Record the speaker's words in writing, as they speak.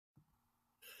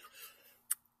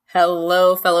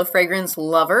Hello, fellow fragrance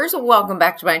lovers. Welcome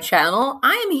back to my channel.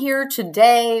 I am here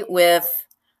today with,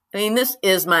 this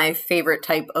is my favorite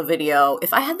type of video.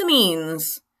 If I had the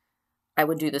means, I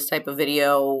would do this type of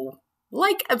video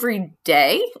like every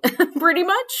day, pretty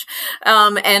much.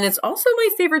 And it's also my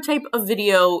favorite type of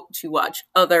video to watch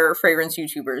other fragrance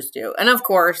YouTubers do. And of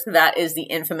course, that is the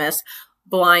infamous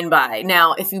blind buy.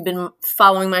 Now, if you've been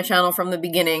following my channel from the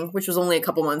beginning, which was only a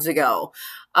couple months ago,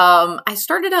 I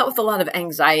started out with a lot of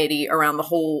anxiety around the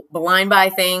whole blind buy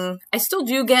thing. I still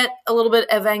do get a little bit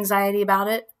of anxiety about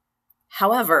it.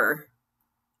 However,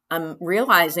 I'm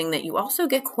realizing that you also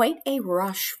get quite a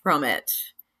rush from it.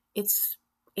 It's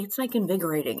like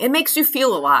invigorating. It makes you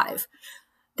feel alive.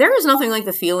 There is nothing like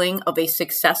the feeling of a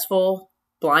successful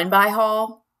blind buy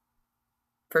haul,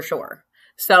 for sure.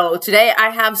 So today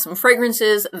I have some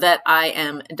fragrances that I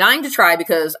am dying to try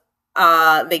because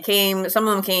some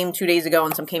of them came 2 days ago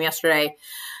and some came yesterday.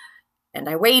 And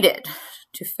I waited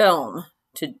to film,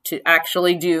 to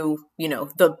actually do,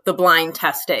 the blind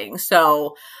testing.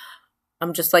 So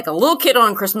I'm just like a little kid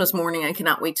on Christmas morning. I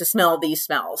cannot wait to smell these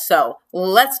smells. So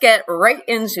let's get right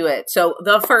into it. So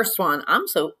the first one, I'm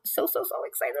so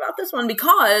excited about this one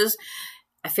because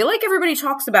I feel like everybody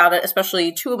talks about it,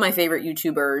 especially two of my favorite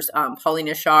YouTubers,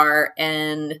 Paulina Shar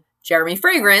and Jeremy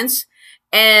Fragrance.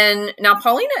 And now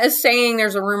Paulina is saying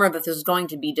there's a rumor that this is going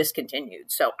to be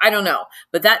discontinued. So I don't know,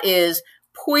 but that is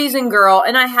Poison Girl.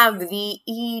 And I have the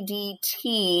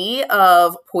EDT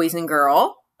of Poison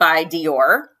Girl by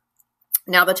Dior.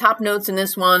 Now the top notes in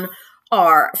this one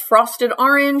are frosted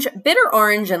orange, bitter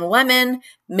orange, and lemon.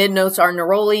 Mid notes are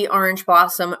neroli, orange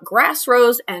blossom, grass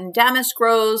rose, and damask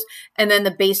rose. And then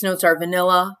the base notes are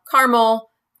vanilla,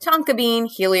 caramel, tonka bean,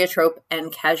 heliotrope,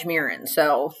 and cashmere.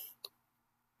 So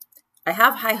I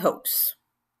have high hopes.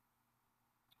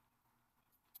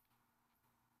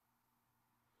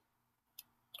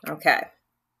 Okay.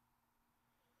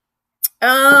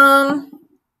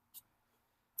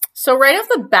 So right off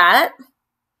the bat,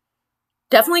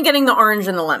 definitely getting the orange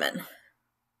and the lemon.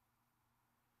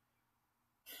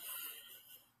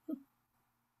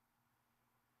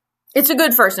 It's a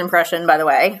good first impression, by the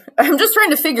way. I'm just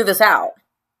trying to figure this out.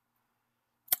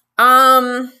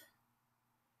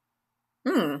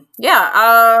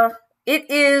 It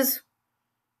is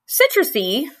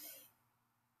citrusy.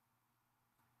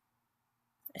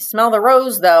 I smell the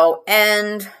rose, though,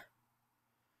 and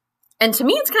to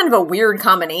me, it's kind of a weird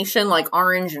combination, like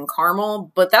orange and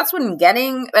caramel, but that's what I'm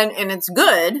getting, and it's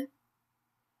good.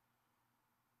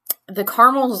 The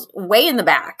caramel's way in the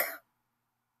back,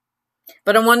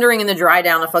 but I'm wondering in the dry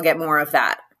down if I'll get more of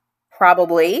that.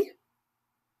 Probably.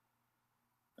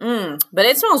 But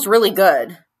it smells really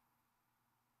good.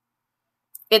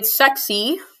 It's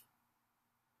sexy,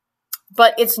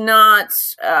 but it's not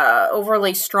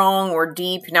overly strong or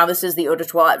deep. Now, this is the Eau de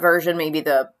Toilette version. Maybe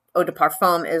the Eau de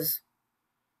Parfum is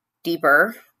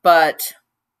deeper, but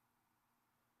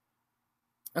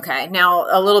okay. Now,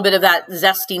 a little bit of that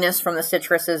zestiness from the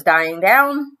citrus is dying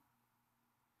down.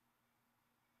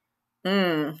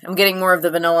 I'm getting more of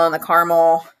the vanilla and the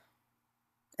caramel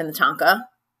and the tonka.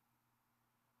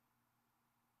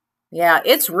 Yeah,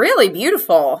 it's really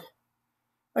beautiful.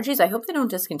 Oh, geez, I hope they don't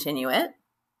discontinue it.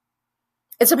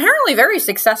 It's apparently very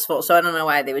successful, so I don't know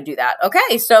why they would do that.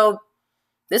 Okay, so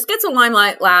this gets a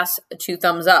Limelight last 2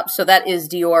 thumbs up. So that is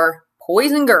Dior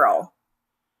Poison Girl.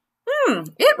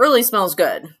 It really smells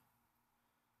good.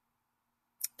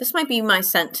 This might be my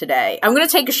scent today. I'm going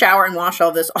to take a shower and wash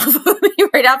all this off of me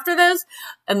right after this.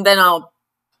 And then I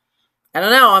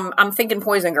don't know, I'm thinking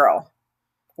Poison Girl.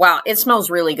 Wow, it smells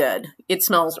really good. It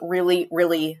smells really,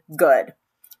 really good.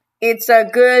 It's a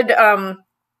good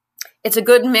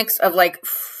mix of like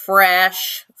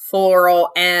fresh,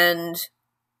 floral, and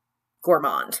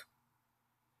gourmand.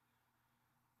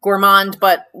 Gourmand,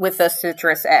 but with a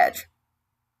citrus edge.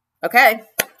 Okay,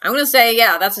 I'm going to say,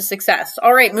 yeah, that's a success.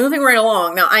 All right, moving right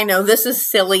along. Now, I know this is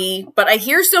silly, but I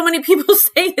hear so many people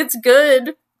say it's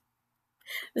good.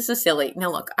 This is silly.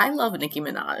 Now, look, I love Nicki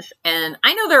Minaj, and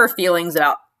I know there are feelings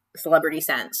about celebrity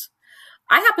scents.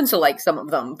 I happen to like some of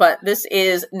them, but this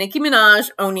is Nicki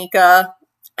Minaj, Onika.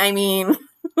 I mean,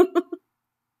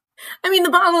 the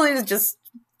bottle is just,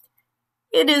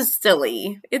 it is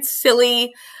silly. It's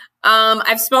silly.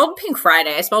 I've smelled Pink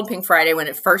Friday. I smelled Pink Friday when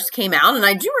it first came out, and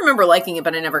I do remember liking it,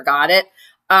 but I never got it.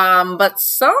 But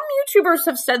some YouTubers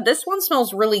have said this one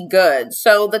smells really good.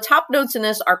 So the top notes in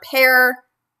this are pear,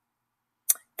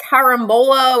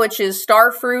 carambola, which is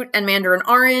starfruit, and mandarin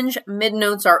orange. Mid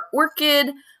notes are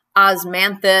orchid,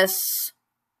 osmanthus,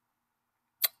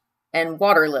 and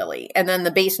water lily. And then the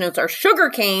base notes are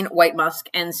sugarcane, white musk,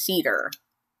 and cedar.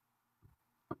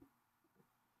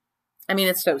 I mean,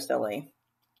 it's so silly.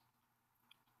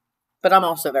 But I'm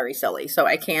also very silly, so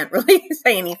I can't really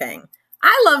say anything.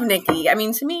 I love Nicki. I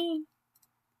mean, to me,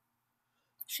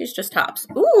 she's just tops.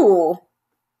 Ooh.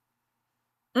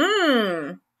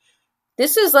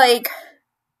 This is like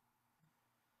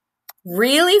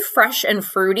really fresh and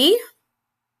fruity.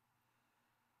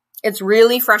 It's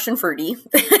really fresh and fruity.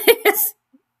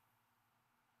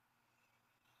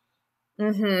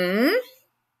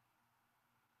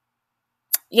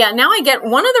 Yeah, now I get,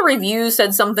 one of the reviews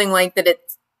said something like that it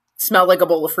smelled like a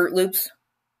bowl of Fruit Loops.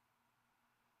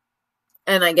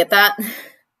 And I get that.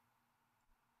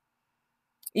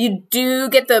 You do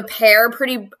get the pear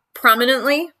pretty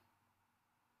prominently.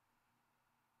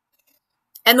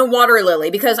 And the water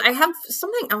lily, because I have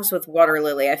something else with water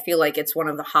lily. I feel like it's one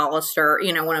of the Hollister,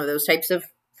 you know, one of those types of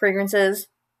fragrances.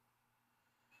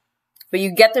 But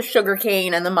you get the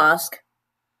sugarcane and the musk.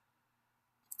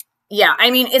 Yeah,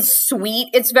 I mean, it's sweet.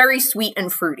 It's very sweet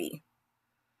and fruity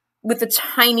with a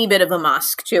tiny bit of a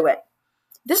musk to it.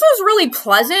 This is really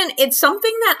pleasant. It's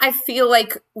something that I feel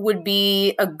like would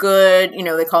be a good, you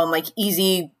know, they call them like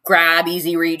easy grab,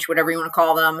 easy reach, whatever you want to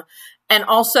call them. And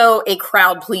also a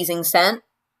crowd-pleasing scent.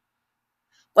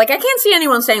 Like, I can't see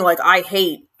anyone saying, like, I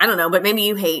don't know, but maybe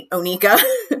you hate Onika.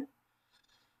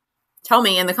 Tell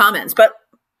me in the comments. But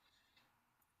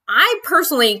I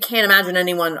personally can't imagine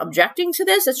anyone objecting to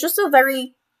this. It's just a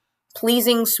very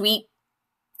pleasing, sweet,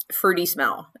 fruity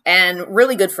smell. And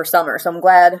really good for summer. So I'm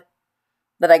glad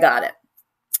that I got it.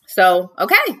 So,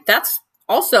 okay. That's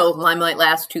also Limelight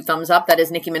Last 2 thumbs up. That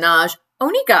is Nicki Minaj,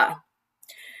 Onika.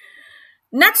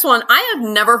 Next one, I have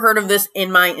never heard of this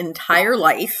in my entire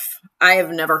life. I have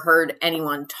never heard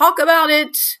anyone talk about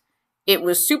it. It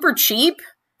was super cheap,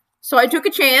 so I took a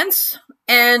chance,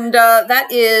 and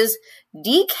that is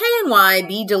DKNY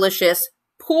Be Delicious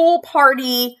Pool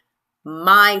Party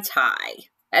Mai Tai.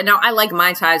 And now I like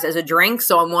Mai Tais as a drink,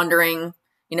 so I'm wondering,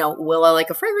 you know, will I like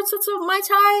a fragrance that's a Mai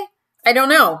Tai? I don't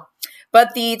know.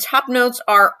 But the top notes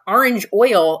are orange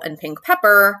oil and pink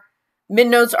pepper. Mid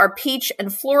notes are peach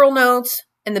and floral notes,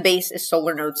 and the base is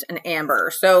solar notes and amber.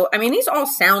 So, I mean, these all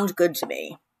sound good to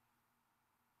me.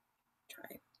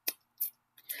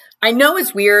 I know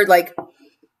it's weird, like,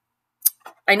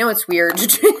 I know it's weird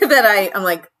that I'm,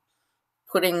 like,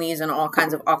 putting these in all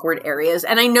kinds of awkward areas.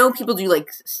 And I know people do, like,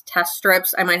 test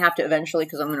strips. I might have to eventually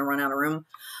because I'm going to run out of room.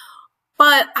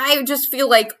 But I just feel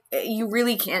like you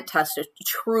really can't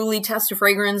truly test a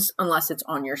fragrance unless it's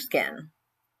on your skin.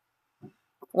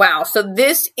 Wow, so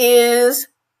this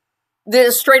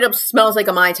straight up smells like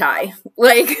a Mai Tai.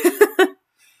 Like,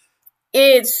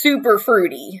 it's super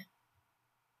fruity.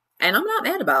 And I'm not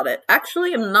mad about it.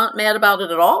 Actually, I'm not mad about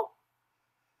it at all.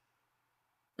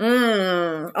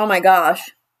 Oh my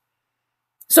gosh.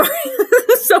 Sorry,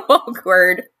 so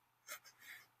awkward.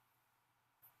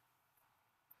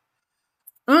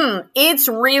 It's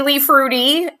really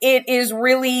fruity. It is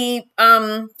really,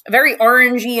 very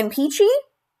orangey and peachy.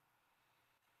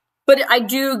 But I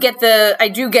do get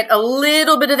a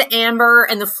little bit of the amber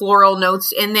and the floral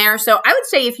notes in there. So I would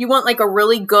say if you want like a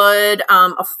really good,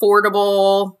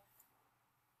 affordable,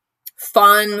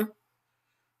 fun,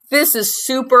 this is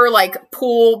super like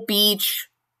pool, beach.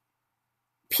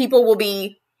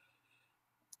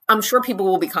 I'm sure people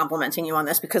will be complimenting you on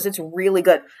this because it's really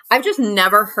good. I've just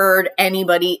never heard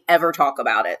anybody ever talk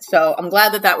about it. So I'm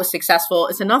glad that was successful.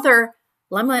 It's another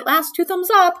Limelight Last 2 thumbs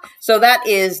up. So that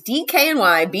is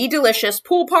DKNY Be Delicious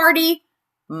Pool Party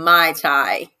Mai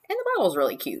Tai. And the bottle's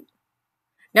really cute.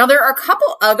 Now there are a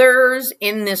couple others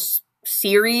in this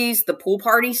series, the Pool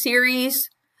Party series.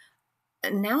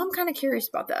 And now I'm kind of curious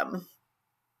about them.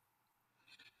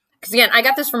 Because again, I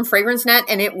got this from Fragrance Net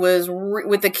and it was,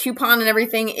 with the coupon and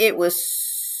everything, it was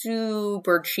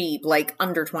super cheap. Like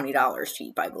under $20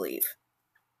 cheap, I believe.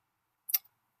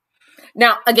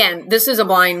 Now, again, this is a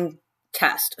blind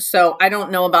test. So I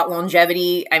don't know about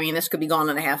longevity. I mean, this could be gone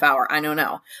in a half hour. I don't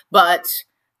know. But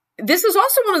this is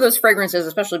also one of those fragrances,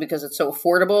 especially because it's so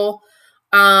affordable.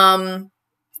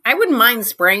 I wouldn't mind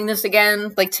spraying this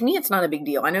again. Like, to me, it's not a big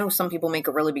deal. I know some people make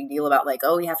a really big deal about like,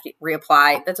 oh, you have to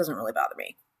reapply. That doesn't really bother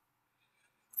me.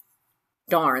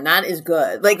 Darn, that is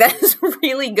good. Like, that is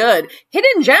really good.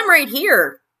 Hidden gem right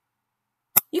here.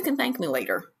 You can thank me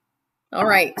later. All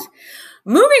right.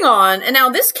 Moving on, and now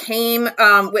this came,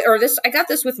 I got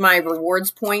this with my rewards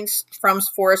points from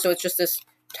Sephora, so it's just this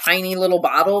tiny little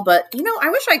bottle, but, you know, I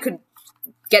wish I could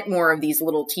get more of these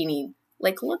little teeny,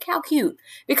 like, look how cute,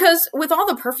 because with all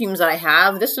the perfumes that I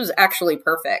have, this was actually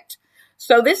perfect.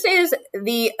 So this is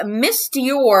the Miss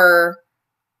Dior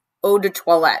Eau de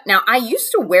Toilette. Now, I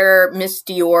used to wear Miss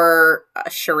Dior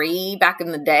Cherie back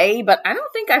in the day, but I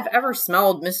don't think I've ever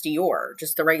smelled Miss Dior,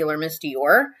 just the regular Miss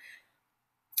Dior.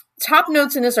 Top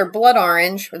notes in this are blood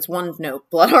orange. It's one note,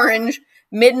 blood orange.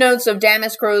 Mid notes of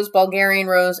damask rose, Bulgarian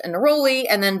rose, and neroli,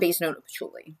 and then base note of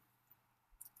patchouli.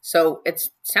 So it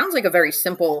sounds like a very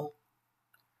simple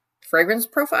fragrance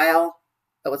profile.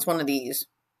 Oh, it's one of these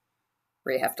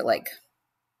where you have to like,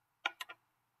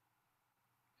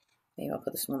 maybe I'll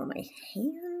put this one on my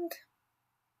hand.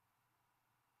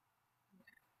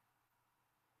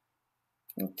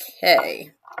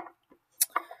 Okay.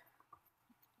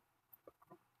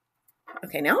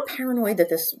 Okay, now I'm paranoid that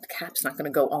this cap's not going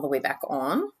to go all the way back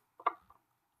on. Do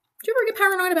you ever get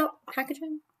paranoid about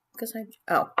packaging? Because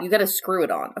oh, you got to screw it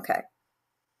on. Okay.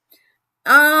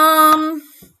 That's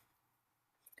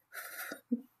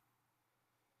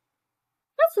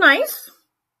nice.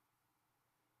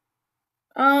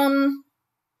 Yeah,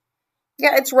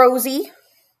 it's rosy.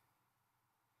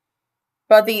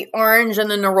 But the orange and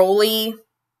the neroli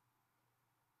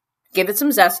give it some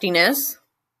zestiness.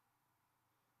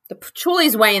 The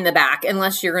patchouli's way in the back,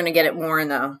 unless you're going to get it more in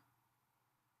the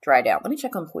dried out. Let me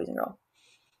check on Poison Girl.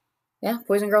 Yeah,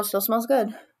 Poison Girl still smells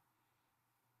good.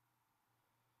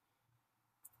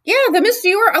 Yeah, the Miss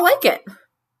Dior, I like it.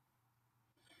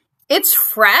 It's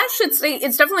fresh.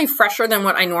 It's definitely fresher than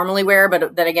what I normally wear,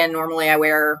 but then again, normally I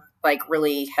wear like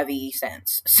really heavy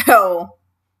scents. So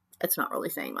it's not really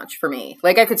saying much for me.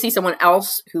 Like I could see someone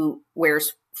else who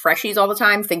wears freshies all the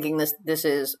time thinking this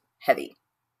is heavy.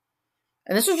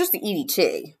 And this is just the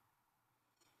EDT.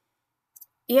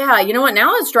 Yeah, you know what?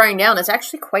 Now it's drying down. It's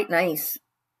actually quite nice.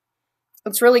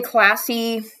 It's really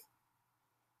classy,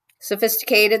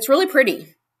 sophisticated. It's really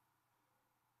pretty.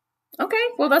 Okay,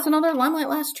 well, that's another Limelight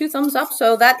Last 2 thumbs up.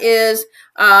 So that is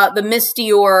the Miss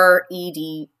Dior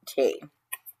EDT.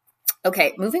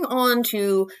 Okay, moving on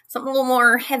to something a little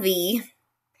more heavy.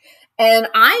 And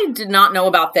I did not know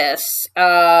about this,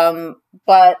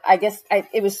 but I guess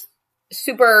it was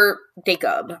super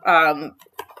Jacob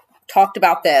talked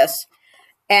about this.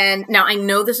 And now I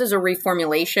know this is a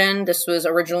reformulation. This was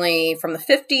originally from the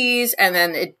 50s, and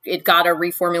then it got a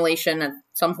reformulation at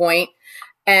some point.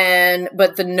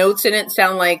 But the notes in it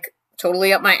sound like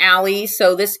totally up my alley.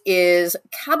 So this is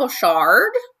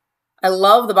Cabochard. I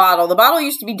love the bottle. The bottle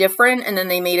used to be different, and then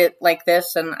they made it like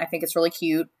this, and I think it's really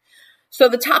cute. So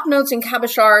the top notes in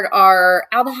Cabochard are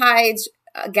aldehydes,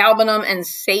 galbanum, and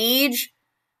sage.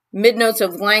 Mid notes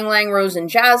of Lang Lang, rose, and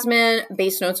jasmine.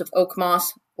 Base notes of oak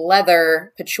moss,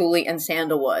 leather, patchouli, and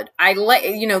sandalwood.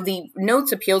 The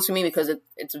notes appeal to me because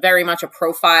it's very much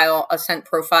a scent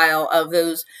profile of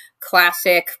those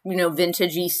classic,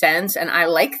 vintagey scents, and I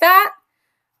like that.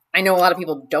 I know a lot of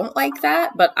people don't like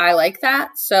that, but I like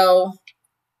that. So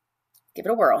give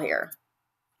it a whirl here.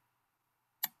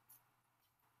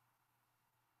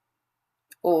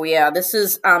 Oh yeah, this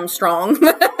is strong.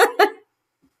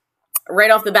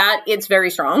 Right off the bat, it's very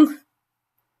strong.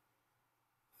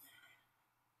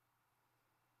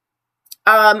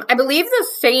 I believe the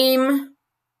same,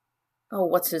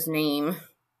 what's his name?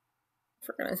 I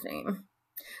forgot his name.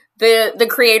 The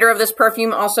creator of this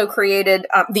perfume also created,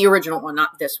 the original one,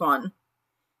 not this one,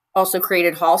 also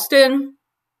created Halston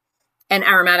and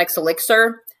Aromatics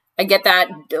Elixir. I get that,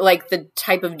 like, the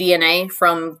type of DNA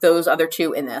from those other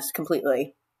two in this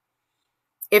completely.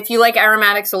 If you like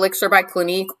Aromatics Elixir by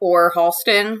Clinique or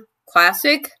Halston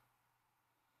Classic,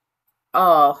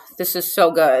 oh, this is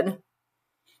so good.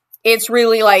 It's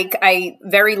really like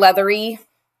very leathery.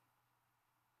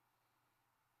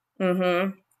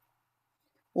 Lot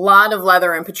of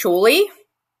leather and patchouli.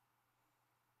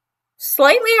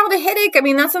 Slightly aldehydic. I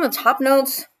mean, that's on the top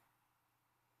notes.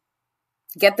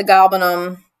 Get the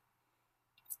galbanum.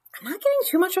 I'm not getting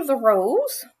too much of the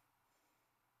rose.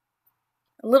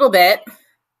 A little bit.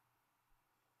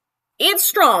 It's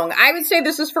strong. I would say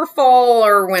this is for fall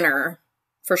or winter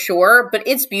for sure, but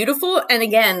it's beautiful. And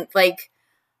again, like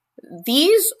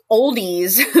these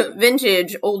oldies,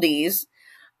 vintage oldies,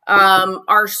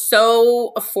 are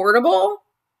so affordable.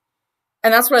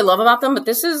 And that's what I love about them. But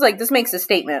this is like, this makes a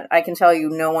statement. I can tell you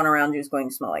no one around you is going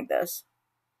to smell like this.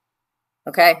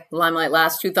 Okay. Limelight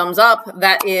Last 2 thumbs up.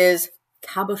 That is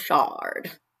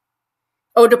Cabochard.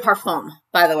 Eau de Parfum,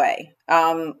 by the way.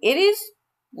 It is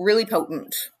really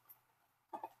potent.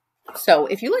 So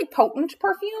if you like potent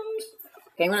perfumes,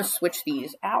 okay, I'm going to switch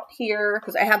these out here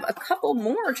because I have a couple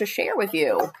more to share with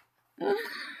you.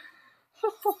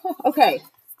 Okay.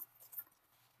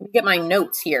 Let me get my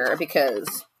notes here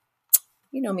because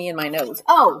you know me and my notes.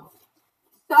 Oh,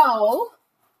 so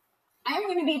I'm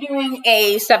going to be doing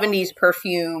a 70s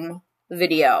perfume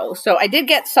video. So I did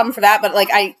get some for that, but like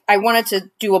I wanted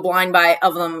to do a blind buy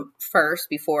of them first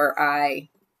before I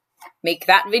make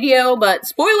that video. But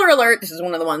spoiler alert, this is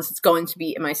one of the ones that's going to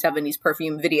be in my 70s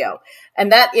perfume video.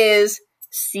 And that is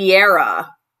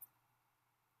Ciara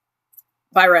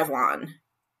by Revlon.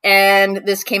 And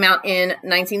this came out in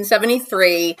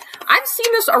 1973. I've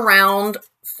seen this around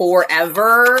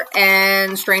forever,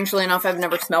 and strangely enough, I've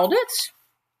never smelled it.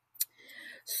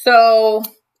 So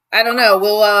I don't know.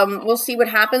 We'll see what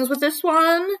happens with this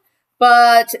one.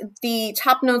 But the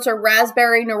top notes are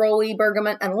raspberry, neroli,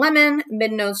 bergamot, and lemon.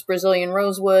 Mid notes Brazilian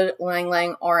rosewood, ylang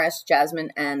ylang, RS, jasmine,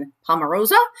 and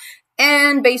pomarosa.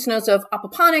 And base notes of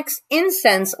aquaponics,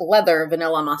 incense, leather,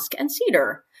 vanilla, musk, and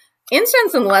cedar.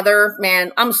 Incense and leather,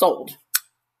 man, I'm sold.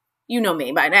 You know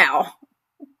me by now.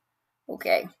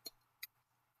 Okay.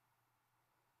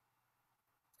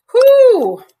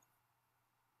 Whew.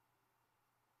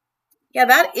 Yeah,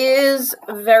 that is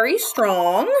very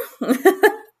strong.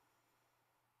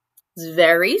 It's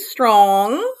very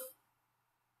strong.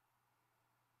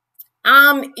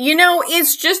 You know,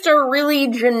 it's just a really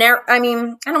generic, I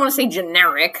mean, I don't want to say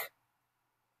generic,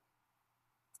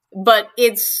 but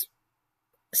it's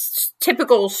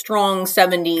typical strong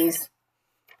 70s,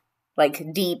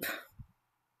 like deep,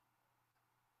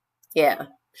 yeah,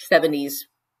 70s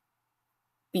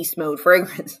beast mode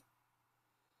fragrance.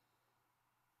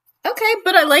 Okay,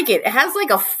 but I like it. It has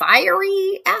like a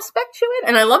fiery aspect to it,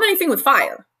 and I love anything with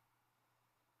fire.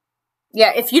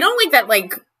 Yeah, if you don't like that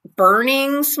like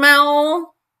burning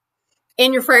smell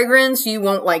in your fragrance, you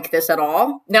won't like this at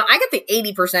all. Now, I get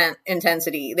the 80%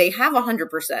 intensity. They have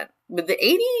 100%, but the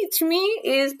 80 to me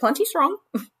is plenty strong.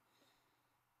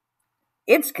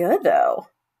 It's good though.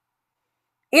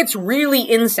 It's really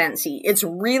incensey. It's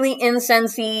really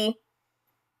incensey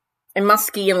and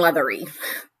musky and leathery.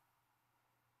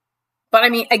 But I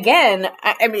mean, again,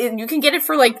 I mean, you can get it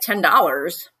for like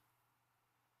 $10.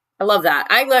 I love that.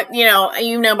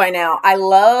 You know by now, I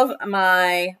love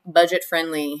my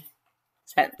budget-friendly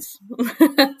scents.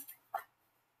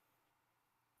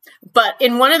 But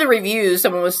in one of the reviews,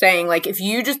 someone was saying, like, if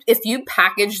you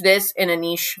package this in a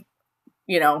niche,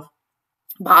 you know,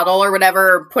 bottle or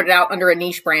whatever, put it out under a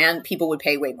niche brand, people would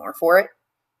pay way more for it.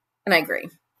 And I agree.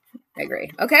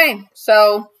 Okay,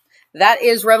 so that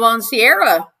is Revlon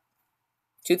Ciara.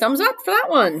 2 thumbs up for that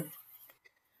one.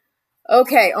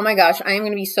 Okay, oh my gosh, I am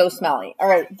going to be so smelly. All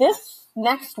right, this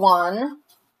next one,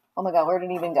 oh my god, where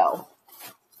did it even go?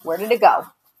 Where did it go?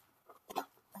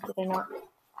 Did I not?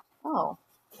 Oh,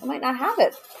 I might not have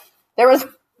it. There was,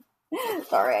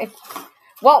 sorry.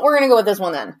 Well, we're going to go with this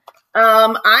one then.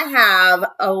 I have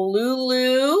a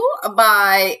Lulu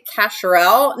by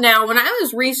Cabochard. Now, when I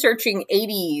was researching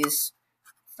 80s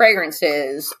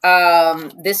fragrances,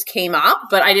 this came up,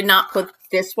 but I did not put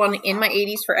this one in my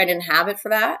 80s I didn't have it for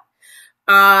that.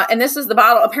 And this is the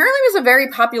bottle. Apparently it was a very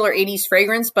popular 80s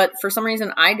fragrance, but for some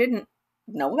reason I didn't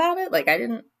know about it. Like I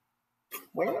didn't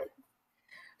wear it.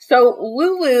 So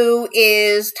Lulu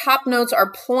is, top notes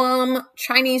are plum,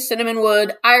 Chinese cinnamon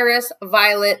wood, iris,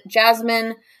 violet,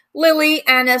 jasmine, lily,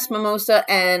 anise, mimosa,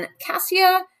 and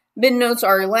cassia. Mid notes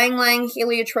are ylang ylang,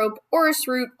 heliotrope, orris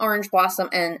root, orange blossom,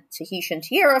 and Tahitian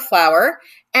tiara flower.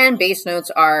 And base notes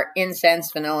are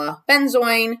incense, vanilla,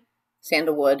 benzoin,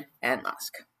 sandalwood, and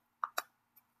musk.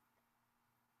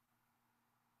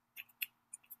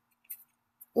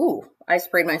 Ooh, I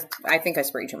think I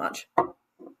sprayed too much.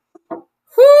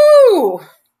 Whoo!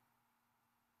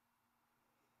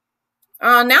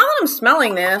 Now that I'm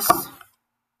smelling this,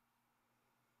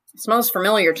 it smells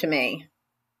familiar to me.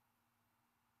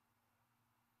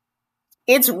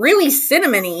 It's really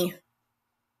cinnamony.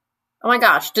 Oh my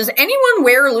gosh. Does anyone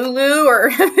wear Lulu, or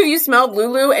have you smelled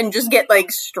Lulu and just get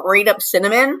like straight up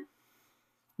cinnamon?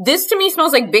 This to me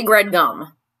smells like Big Red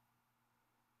gum.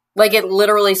 Like it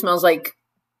literally smells like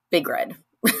Big Red.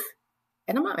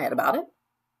 And I'm not mad about it.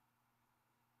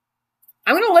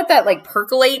 I'm going to let that like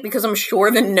percolate because I'm sure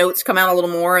the notes come out a little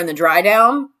more in the dry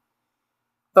down.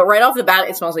 But right off the bat,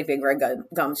 it smells like Big Red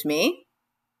gum to me.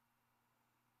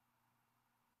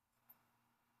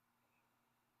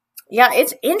 Yeah,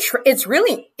 it's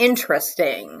really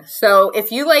interesting. So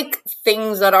if you like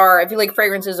things that are, if you like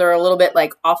fragrances that are a little bit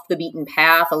like off the beaten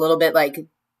path, a little bit like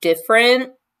different,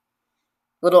 a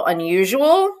little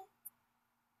unusual.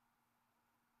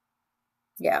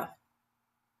 Yeah.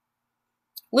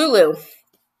 Lulu.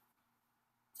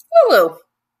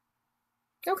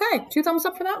 Okay, 2 thumbs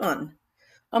up for that one.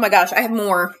 Oh my gosh, I have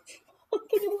more.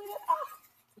 Can you believe it?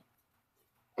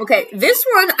 Okay, this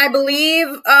one, I believe,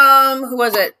 who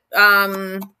was it?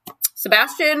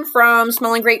 Sebastian from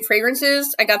Smelling Great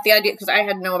Fragrances. I got the idea because I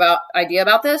had no idea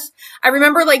about this. I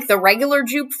remember like the regular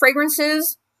Joop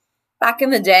fragrances back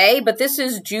in the day, but this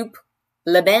is Joop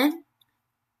Le Bain.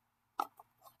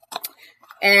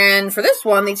 And for this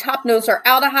one, the top notes are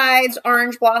aldehydes,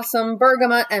 orange blossom,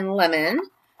 bergamot, and lemon.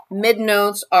 Mid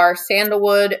notes are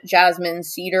sandalwood, jasmine,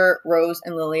 cedar, rose,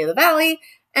 and lily of the valley.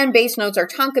 And base notes are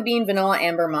tonka bean, vanilla,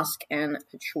 amber, musk, and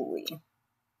patchouli.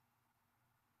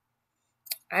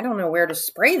 I don't know where to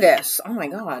spray this. Oh my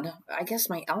god. I guess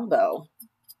my elbow.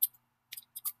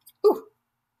 Ooh.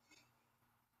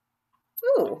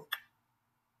 Ooh.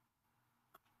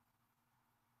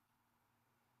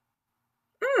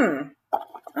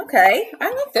 Okay. I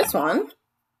like this one.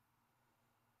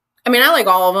 I mean, I like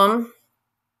all of them.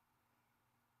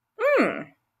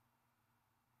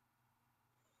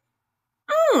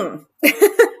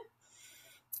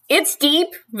 It's deep.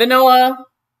 Vanilla.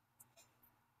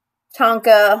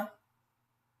 Tonka.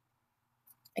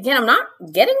 Again, I'm not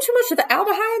getting too much of the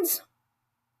aldehydes.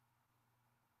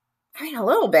 I mean, a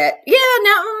little bit. Yeah,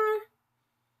 no.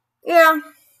 Yeah.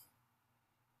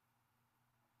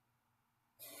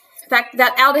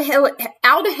 That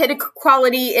aldehydic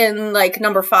quality in, like,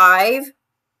 number 5.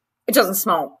 It doesn't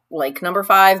smell like number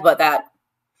 5, but that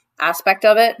aspect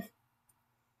of it.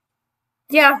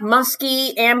 Yeah,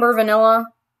 musky, amber, vanilla.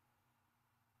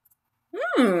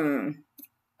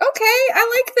 Okay, I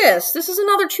like this. This is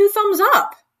another 2 thumbs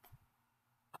up.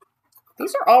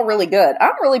 These are all really good.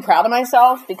 I'm really proud of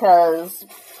myself because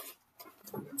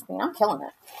I'm killing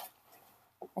it.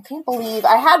 I can't believe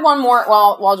I had one more.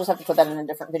 Well, I'll just have to put that in a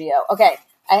different video. Okay,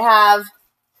 I have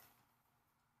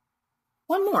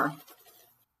one more.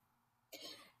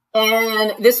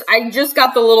 And this, I just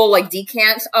got the little like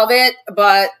decant of it,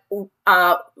 but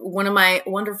one of my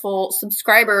wonderful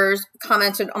subscribers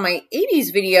commented on my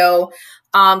 80s video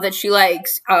that she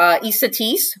likes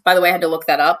Ysatis. By the way, I had to look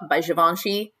that up, by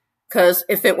Givenchy, because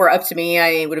if it were up to me,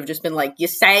 I would have just been like,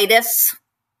 Ysatis.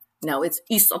 No, it's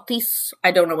Ysatis.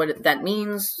 I don't know what that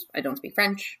means. I don't speak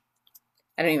French.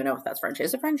 I don't even know if that's French.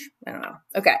 Is it French? I don't know.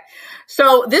 Okay.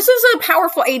 So this is a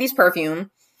powerful 80s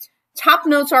perfume. Top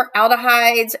notes are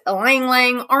aldehydes, ylang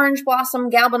ylang, orange blossom,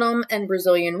 galbanum, and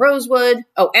Brazilian rosewood.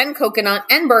 Oh, and coconut,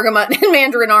 and bergamot, and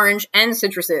mandarin orange, and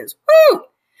citruses. Woo!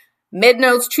 Mid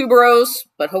notes, tuberose,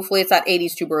 but hopefully it's that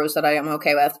 80s tuberose that I am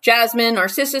okay with. Jasmine,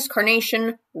 narcissus,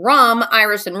 carnation, rum,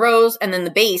 iris, and rose. And then the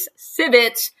base,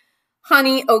 civet,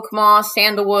 honey, oak moss,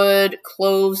 sandalwood,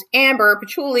 cloves, amber,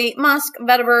 patchouli, musk,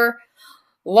 vetiver,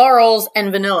 laurels,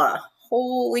 and vanilla.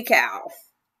 Holy cow.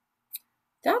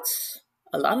 That's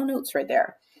a lot of notes right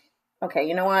there. Okay,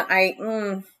 you know what?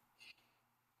 Okay,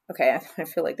 I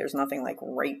feel like there's nothing like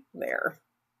right there.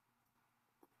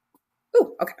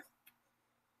 Ooh, okay.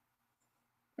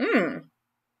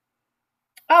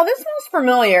 Oh, this smells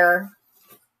familiar.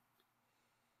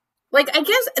 Like, I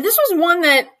guess this was one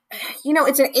that, you know,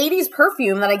 it's an 80s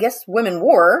perfume that I guess women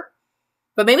wore,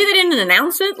 but maybe they didn't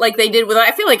announce it like they did with,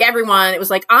 I feel like everyone, it was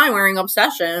like, I'm wearing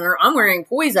Obsession or I'm wearing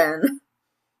Poison.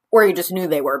 Or you just knew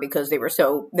they were because they were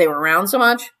around so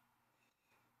much.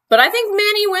 But I think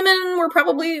many women were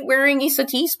probably wearing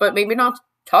Ysatis, but maybe not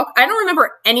talk. I don't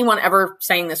remember anyone ever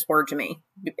saying this word to me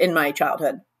in my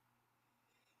childhood.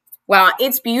 Wow,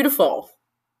 it's beautiful.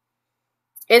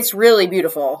 It's really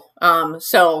beautiful.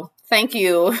 So thank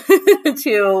you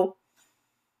to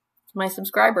my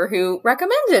subscriber who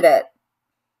recommended it.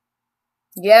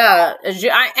 Yeah,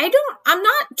 I'm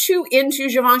not too into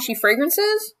Givenchy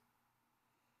fragrances.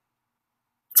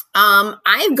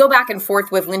 I go back and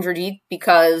forth with Lingerie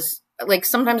because, like,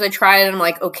 sometimes I try it and I'm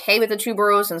like, okay with the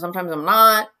tuberose, and sometimes I'm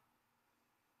not.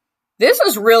 This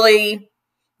is really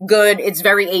good. It's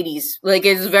very 80s. Like,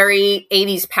 it's very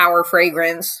 80s power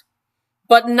fragrance,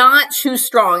 but not too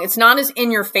strong. It's not as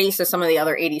in your face as some of the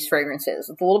other 80s fragrances.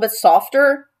 It's a little bit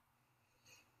softer.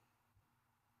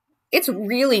 It's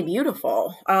really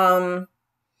beautiful. I'm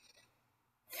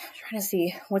trying to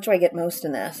see, what do I get most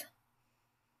in this?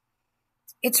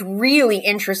 It's really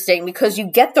interesting because you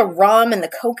get the rum and the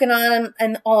coconut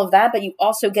and all of that, but you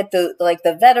also get the, like,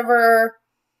 the vetiver,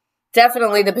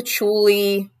 definitely the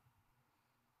patchouli,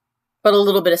 but a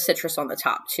little bit of citrus on the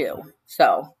top too.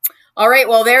 So, all right,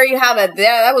 well, there you have it.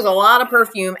 That was a lot of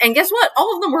perfume. And guess what?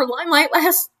 All of them were Limelight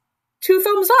Last 2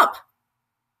 thumbs up.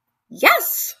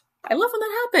 Yes, I love when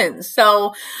that happens.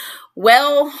 So,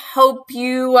 well, hope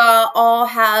you all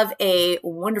have a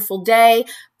wonderful day.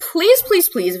 Please, please,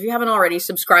 please, if you haven't already,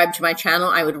 subscribe to my channel.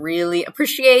 I would really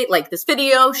appreciate, like this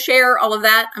video, share, all of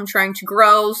that. I'm trying to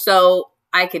grow, so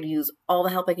I could use all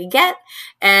the help I could get.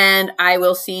 And I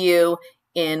will see you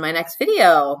in my next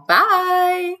video.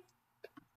 Bye!